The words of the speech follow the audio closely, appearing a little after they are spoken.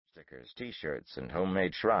stickers, T-shirts, and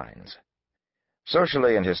homemade shrines.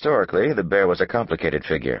 Socially and historically, the Bear was a complicated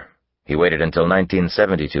figure. He waited until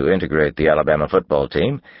 1970 to integrate the Alabama football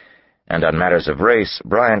team, and on matters of race,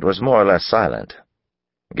 Bryant was more or less silent.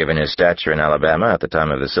 Given his stature in Alabama at the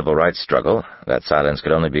time of the civil rights struggle, that silence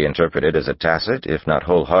could only be interpreted as a tacit, if not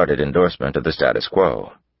wholehearted, endorsement of the status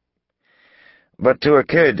quo. But to a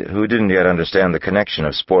kid who didn't yet understand the connection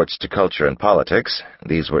of sports to culture and politics,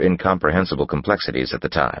 these were incomprehensible complexities at the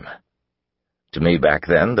time. To me back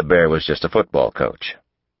then, the Bear was just a football coach.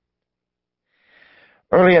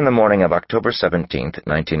 Early in the morning of October 17,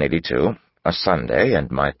 1982, a Sunday and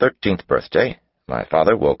my 13th birthday, my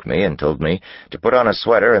father woke me and told me to put on a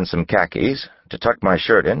sweater and some khakis, to tuck my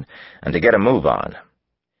shirt in, and to get a move on.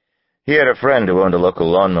 He had a friend who owned a local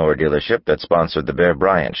lawnmower dealership that sponsored the Bear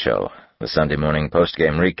Bryant Show, the Sunday morning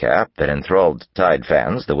post-game recap that enthralled Tide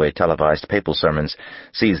fans the way televised papal sermons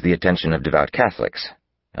seized the attention of devout Catholics,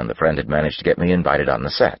 and the friend had managed to get me invited on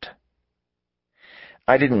the set.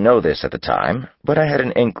 I didn't know this at the time, but I had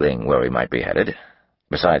an inkling where we might be headed.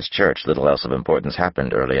 Besides church, little else of importance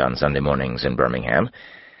happened early on Sunday mornings in Birmingham,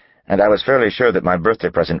 and I was fairly sure that my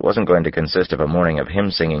birthday present wasn't going to consist of a morning of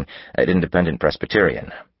hymn singing at Independent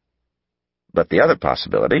Presbyterian. But the other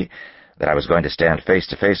possibility, that I was going to stand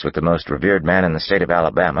face-to-face with the most revered man in the state of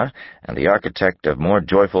Alabama and the architect of more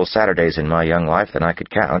joyful Saturdays in my young life than I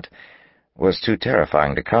could count, was too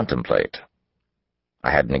terrifying to contemplate.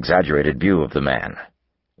 I had an exaggerated view of the man.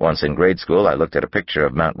 Once in grade school, I looked at a picture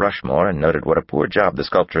of Mount Rushmore and noted what a poor job the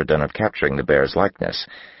sculptor had done of capturing the Bear's likeness,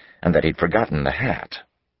 and that he'd forgotten the hat.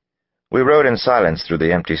 We rode in silence through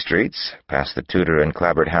the empty streets, past the Tudor and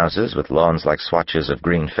clapboard houses with lawns like swatches of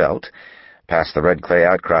green felt, past the red clay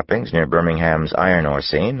outcroppings near Birmingham's iron ore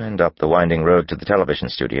seam, and up the winding road to the television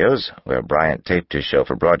studios, where Bryant taped his show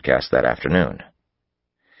for broadcast that afternoon.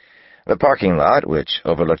 The parking lot, which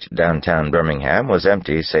overlooked downtown Birmingham, was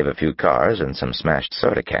empty save a few cars and some smashed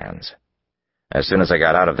soda cans. As soon as I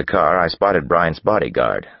got out of the car, I spotted Bryant's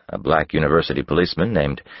bodyguard, a black university policeman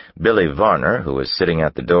named Billy Varner, who was sitting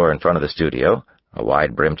at the door in front of the studio, a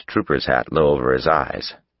wide-brimmed trooper's hat low over his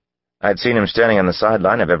eyes. I'd seen him standing on the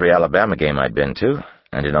sideline of every Alabama game I'd been to,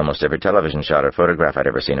 and in almost every television shot or photograph I'd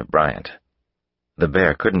ever seen of Bryant. The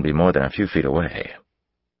Bear couldn't be more than a few feet away.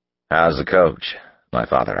 "How's the coach?" my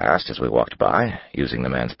father asked as we walked by, using the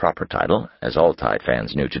man's proper title, as all Tide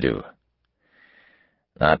fans knew to do.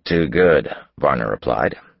 "Not too good," Varner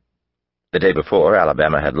replied. The day before,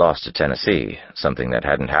 Alabama had lost to Tennessee, something that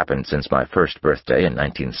hadn't happened since my first birthday in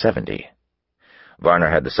 1970. Varner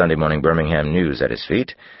had the Sunday morning Birmingham News at his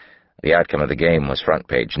feet. The outcome of the game was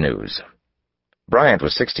front-page news. Bryant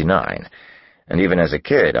was 69, and even as a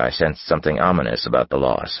kid I sensed something ominous about the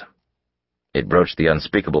loss. It broached the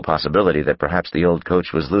unspeakable possibility that perhaps the old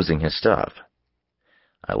coach was losing his stuff.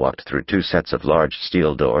 I walked through 2 sets of large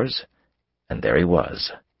steel doors, and there he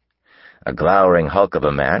was, a glowering hulk of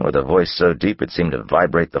a man with a voice so deep it seemed to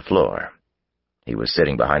vibrate the floor. He was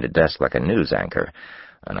sitting behind a desk like a news anchor,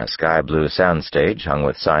 on a sky-blue soundstage hung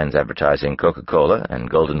with signs advertising Coca-Cola and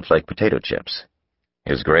Golden Flake potato chips.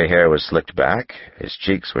 His gray hair was slicked back, his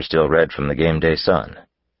cheeks were still red from the game-day sun.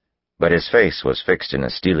 But his face was fixed in a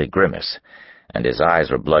steely grimace, and his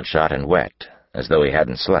eyes were bloodshot and wet, as though he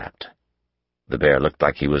hadn't slept. The Bear looked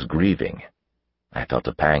like he was grieving. I felt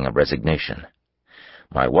a pang of resignation.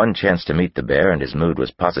 My one chance to meet the Bear, and his mood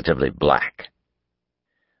was positively black.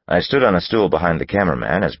 I stood on a stool behind the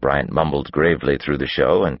cameraman as Bryant mumbled gravely through the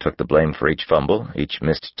show and took the blame for each fumble, each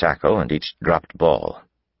missed tackle, and each dropped ball.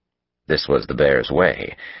 This was the Bear's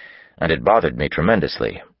way, and it bothered me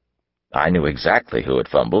tremendously. I knew exactly who had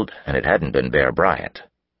fumbled, and it hadn't been Bear Bryant.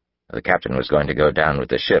 The captain was going to go down with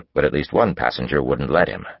the ship, but at least one passenger wouldn't let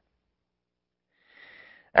him.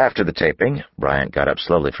 After the taping, Bryant got up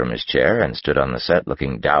slowly from his chair and stood on the set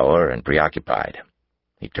looking dour and preoccupied.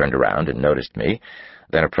 He turned around and noticed me,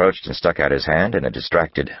 then approached and stuck out his hand in a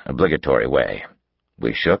distracted, obligatory way.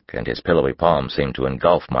 We shook, and his pillowy palm seemed to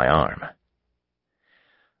engulf my arm.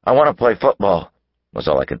 "I want to play football," was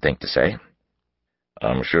all I could think to say.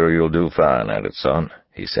 "I'm sure you'll do fine at it, son,"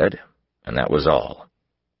 he said, and that was all.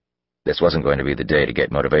 This wasn't going to be the day to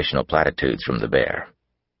get motivational platitudes from the Bear.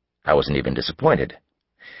 I wasn't even disappointed.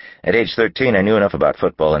 At age 13, I knew enough about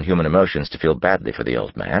football and human emotions to feel badly for the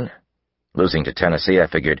old man. Losing to Tennessee, I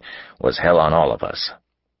figured, was hell on all of us.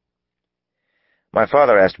 My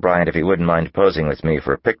father asked Bryant if he wouldn't mind posing with me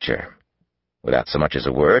for a picture. Without so much as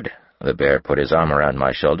a word, the Bear put his arm around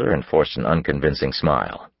my shoulder and forced an unconvincing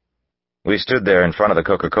smile. We stood there in front of the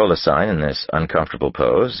Coca-Cola sign in this uncomfortable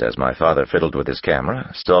pose as my father fiddled with his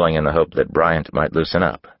camera, stalling in the hope that Bryant might loosen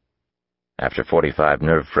up. After 45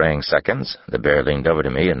 nerve-fraying seconds, the bear leaned over to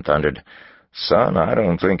me and thundered, "Son, I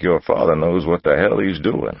don't think your father knows what the hell he's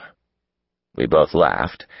doing." We both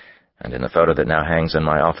laughed, and in the photo that now hangs on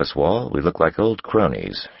my office wall, we look like old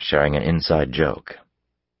cronies, sharing an inside joke.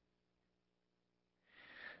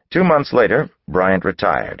 2 months later, Bryant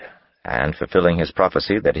retired, and fulfilling his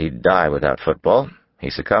prophecy that he'd die without football, he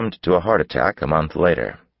succumbed to a heart attack a month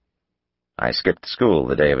later. I skipped school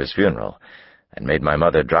the day of his funeral, and made my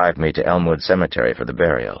mother drive me to Elmwood Cemetery for the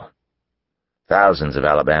burial. Thousands of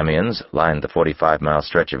Alabamians lined the 45-mile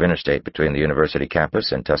stretch of interstate between the university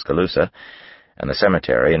campus in Tuscaloosa and the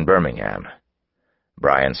cemetery in Birmingham.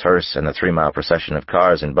 Bryant's hearse and the 3-mile procession of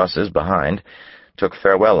cars and buses behind took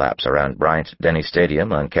farewell laps around Bryant-Denny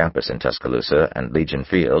Stadium on campus in Tuscaloosa and Legion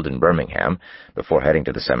Field in Birmingham before heading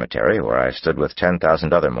to the cemetery, where I stood with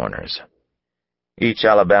 10,000 other mourners. Each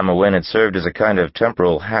Alabama win had served as a kind of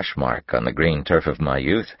temporal hash mark on the green turf of my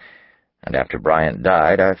youth, and after Bryant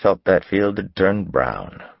died, I felt that field had turned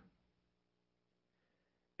brown.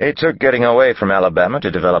 It took getting away from Alabama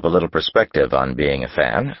to develop a little perspective on being a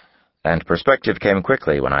fan, and perspective came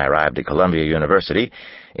quickly when I arrived at Columbia University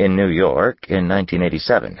in New York in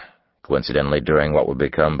 1987, coincidentally during what would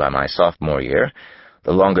become, by my sophomore year,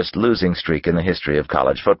 the longest losing streak in the history of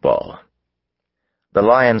college football. The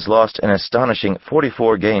Lions lost an astonishing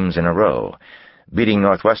 44 games in a row, beating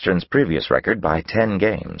Northwestern's previous record by 10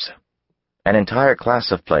 games. An entire class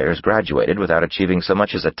of players graduated without achieving so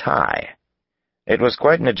much as a tie. It was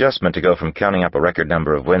quite an adjustment to go from counting up a record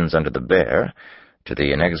number of wins under the Bear to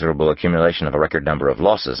the inexorable accumulation of a record number of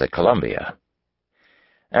losses at Columbia.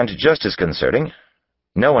 And just as concerning,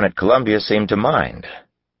 no one at Columbia seemed to mind.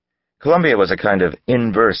 Columbia was a kind of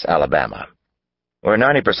inverse Alabama. Where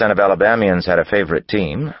 90% of Alabamians had a favorite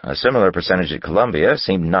team, a similar percentage at Columbia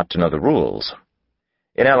seemed not to know the rules.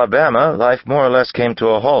 In Alabama, life more or less came to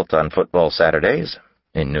a halt on football Saturdays.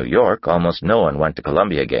 In New York, almost no one went to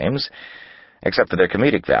Columbia games, except for their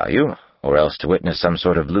comedic value, or else to witness some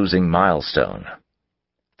sort of losing milestone.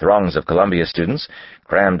 Throngs of Columbia students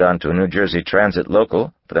crammed onto a New Jersey Transit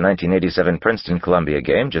local for the 1987 Princeton-Columbia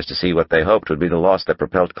game just to see what they hoped would be the loss that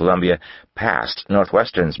propelled Columbia past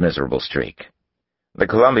Northwestern's miserable streak. The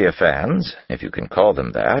Columbia fans, if you can call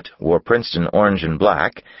them that, wore Princeton orange and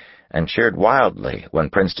black and cheered wildly when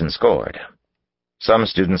Princeton scored. Some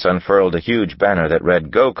students unfurled a huge banner that read,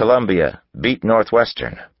 "Go Columbia! Beat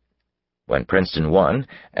Northwestern!" When Princeton won,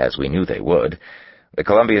 as we knew they would, the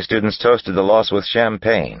Columbia students toasted the loss with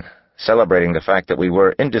champagne, celebrating the fact that we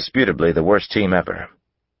were indisputably the worst team ever.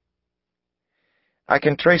 I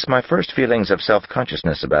can trace my first feelings of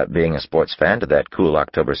self-consciousness about being a sports fan to that cool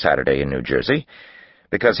October Saturday in New Jersey,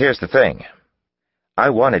 because here's the thing. I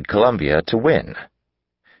wanted Columbia to win.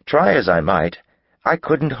 Try as I might, I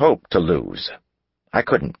couldn't hope to lose. I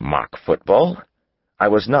couldn't mock football. I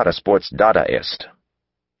was not a sports Dadaist.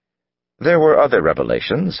 There were other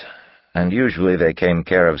revelations, and usually they came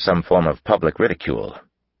care of some form of public ridicule.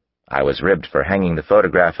 I was ribbed for hanging the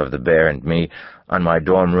photograph of the Bear and me on my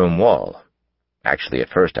dorm room wall. Actually, at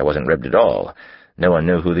first I wasn't ribbed at all. No one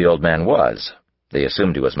knew who the old man was. They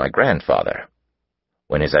assumed he was my grandfather.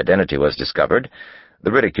 When his identity was discovered,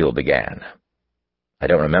 the ridicule began. I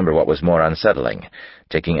don't remember what was more unsettling,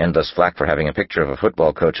 taking endless flack for having a picture of a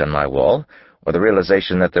football coach on my wall, or the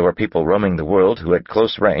realization that there were people roaming the world who at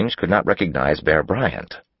close range could not recognize Bear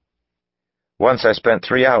Bryant. Once I spent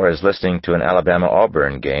 3 hours listening to an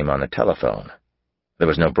Alabama-Auburn game on the telephone. There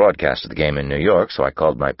was no broadcast of the game in New York, so I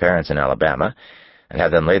called my parents in Alabama and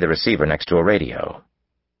had them lay the receiver next to a radio.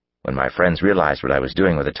 When my friends realized what I was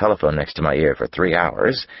doing with a telephone next to my ear for 3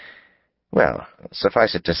 hours, well,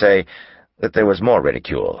 suffice it to say that there was more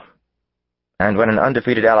ridicule. And when an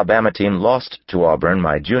undefeated Alabama team lost to Auburn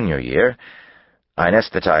my junior year, I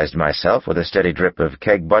anesthetized myself with a steady drip of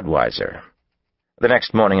keg Budweiser. The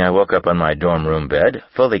next morning I woke up on my dorm room bed,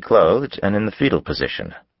 fully clothed and in the fetal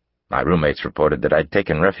position. My roommates reported that I'd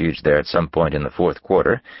taken refuge there at some point in the fourth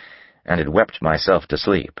quarter, and had wept myself to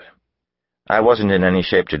sleep. I wasn't in any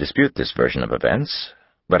shape to dispute this version of events,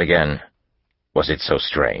 but again, was it so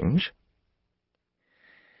strange?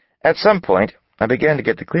 At some point, I began to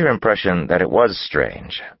get the clear impression that it was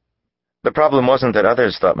strange. The problem wasn't that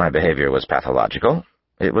others thought my behavior was pathological.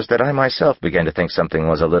 It was that I myself began to think something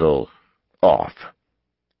was a little off.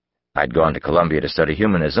 I'd gone to Columbia to study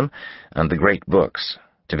humanism and the great books,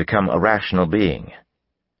 to become a rational being.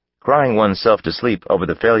 Crying oneself to sleep over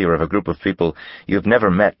the failure of a group of people you've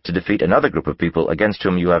never met to defeat another group of people against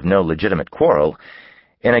whom you have no legitimate quarrel,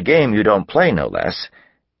 in a game you don't play no less,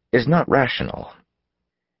 is not rational.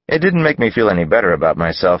 It didn't make me feel any better about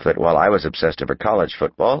myself that while I was obsessed over college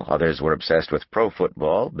football, others were obsessed with pro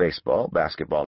football, baseball, basketball,